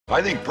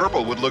I think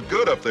purple would look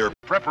good up there.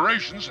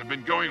 Preparations have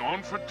been going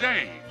on for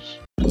days.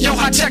 Yo,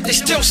 high tech, they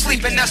still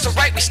sleeping, that's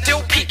alright, we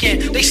still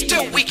peeking. They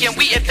still weaken,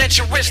 we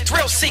adventurous,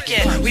 thrill seeking.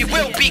 We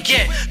will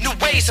begin, new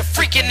ways of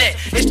freaking it.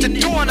 It's the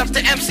dawn of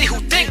the MC who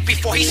think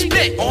before he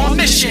spit. On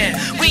mission,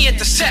 we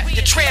intercept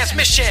your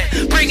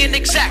transmission, bringing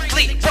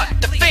exactly what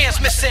the fans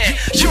missing.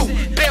 You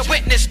bear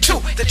witness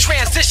to the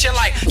transition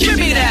like, give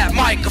me that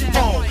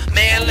microphone,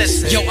 man,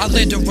 listen. Yo, I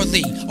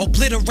literally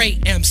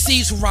obliterate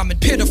MCs who rhyming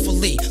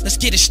pitifully. Let's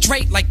get it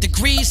straight like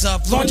degrees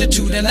of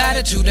longitude and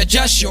latitude.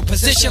 Adjust your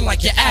position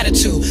like your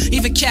attitude.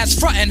 Even cats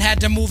frontin' had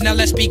to move, now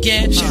let's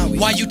begin.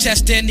 While you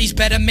testing these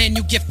better men,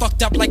 you get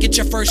fucked up like it's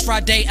your first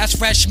Friday as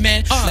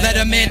freshmen. Let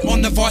them in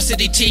on the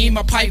varsity team,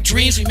 our pipe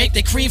dreams. We make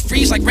the cream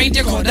freeze like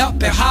reindeer caught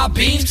up in high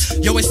beams.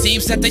 Yo, it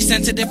seems that they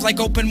sensitive like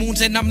open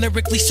wounds and I'm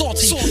lyrically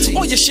salty.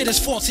 All your shit is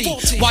faulty.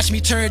 Watch me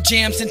turn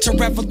jams into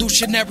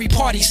revolutionary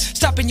parties,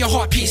 stopping your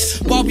heart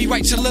piece while we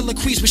write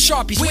soliloquies with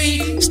Sharpies.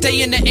 We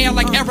stay in the air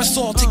like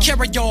aerosol to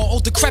carry y'all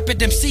old decrepit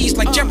MCs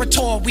like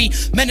Geritol. We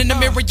men in the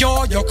mirror,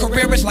 y'all. Your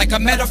career is like a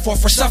metaphor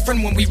for suffering.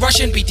 When we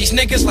rushin', beat these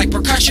niggas like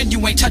percussion.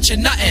 You ain't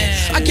touching nothing.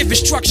 I give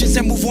instructions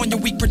and move on your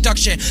weak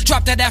production.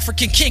 Drop that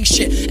African king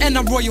shit, and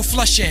I'm royal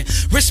flushing.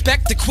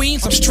 Respect the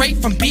queens, I'm straight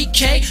from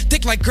BK.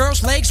 Thick like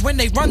girls' legs when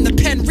they run the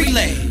pen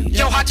relay.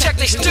 Yo, high tech,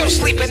 they still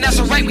sleeping, that's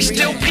alright, we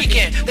still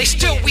peeking. They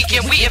still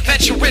weaken, we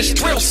adventurous,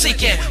 thrill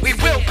seeking. We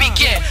will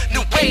begin,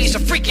 new ways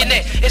of freaking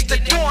it. It's the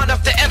dawn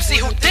of the MC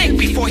who think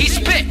before he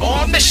spit.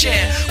 On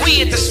mission, we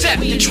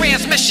intercept the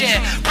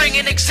transmission,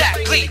 bringing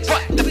exactly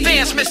what the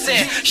fans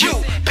missing.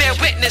 You bear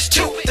witness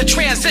to the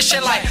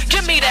transition like,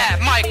 give me that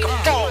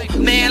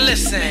microphone, man,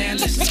 listen.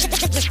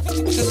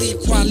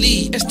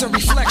 It's the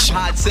reflection.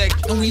 High tech,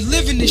 and we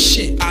living this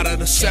shit. Out of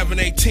the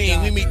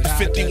 718, we meet the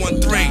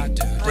 51-3.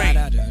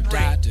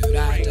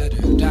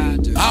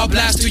 I'll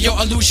blast through your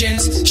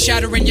illusions,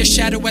 shattering your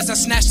shadow as I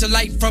snatch the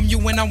light from you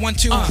when I want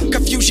to.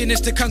 Confusion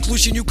is the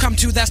conclusion you come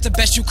to. That's the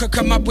best you could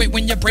come up with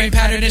when your brain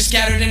pattern is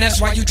scattered, and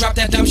that's why you drop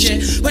that dumb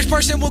shit. Which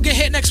person will get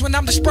hit next when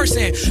I'm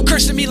dispersing?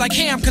 Cursing me like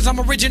ham, cause I'm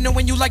original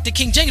when you like the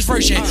King James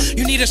version.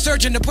 You need a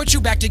surgeon to put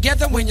you back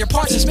together when your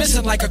parts is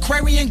missing like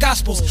Aquarian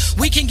Gospels.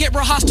 We can get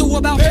real hostile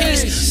about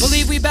peace.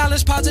 Believe we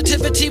balance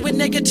positivity with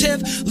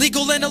negative.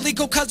 Legal and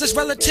illegal cause it's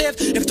relative.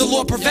 If the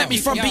Lord prevent me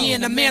from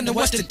being a man, then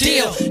what's the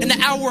deal? In the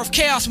hour of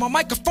chaos, my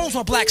microphone's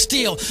my black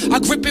steel. I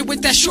grip it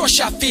with that short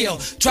shot feel.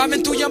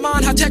 Driving through your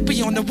mind, high tech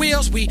be on the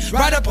wheels. We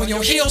ride up on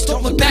your heels,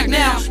 don't look back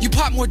now. You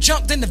pop more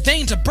junk than the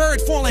veins of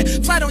bird falling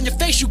flat on your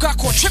face. You got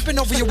caught tripping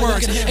over your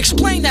words.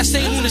 Explain that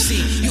same lunacy.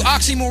 You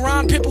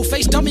oxymoron, pimple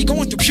face dummy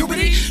going through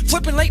puberty.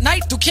 Flipping late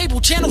night through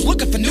cable channels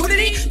looking for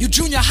nudity. You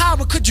junior high,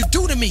 what could you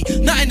do to me?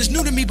 Nothing is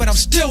new to me, but I'm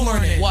still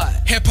learning. What?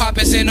 Hip hop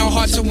is in our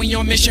hearts, so we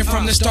on mission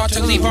from the start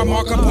to leave our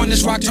mark up on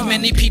this rock. Too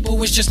many people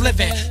was just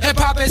living. Hip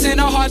hop is in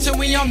our hearts, so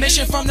we on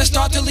mission from the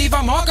start to leave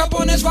our mark up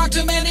on this rock.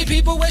 Too many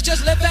people was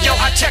just living. Yo,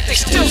 high tech, they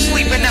still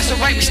sleeping, that's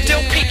alright, we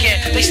still peeking.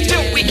 They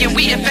still weaken,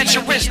 we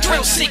adventurous,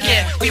 thrill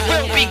seeking. We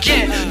will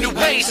begin, new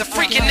ways of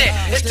freaking it.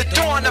 It's the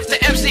dawn of the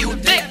MC who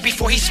think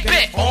before he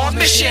spit. On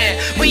mission,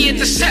 we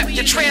intercept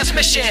your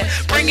transmission,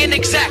 bringing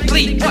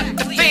exactly what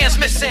the fans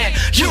missing.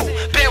 You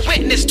bear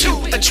witness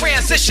to the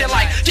transition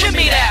like, give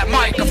me that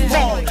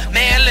microphone,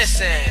 man,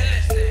 listen.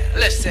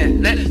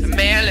 Listen,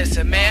 man,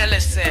 listen.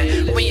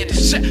 We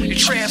intercept your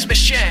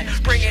transmission,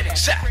 bringing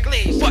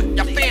exactly what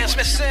your fans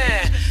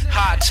missing.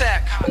 High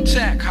tech,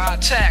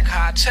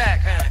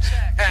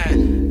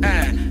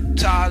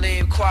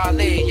 Talib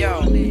Kweli,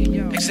 yo.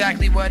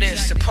 Exactly what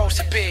it's supposed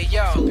to be,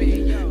 yo.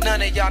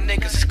 None of y'all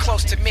niggas is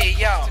close to me,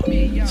 yo.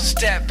 So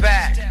step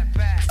back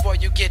before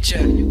you get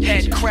your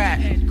head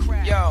cracked.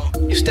 Yo,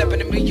 you step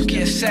into me, you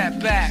get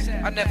set back.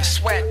 I never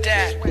sweat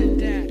that.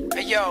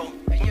 Hey, yo.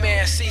 My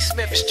man C.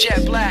 Smith is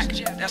jet black,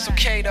 that's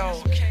okay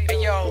though.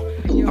 And yo,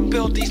 I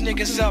build these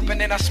niggas up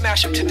and then I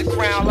smash them to the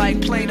ground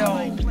like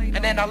Play-Doh. And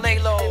then I lay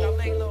low.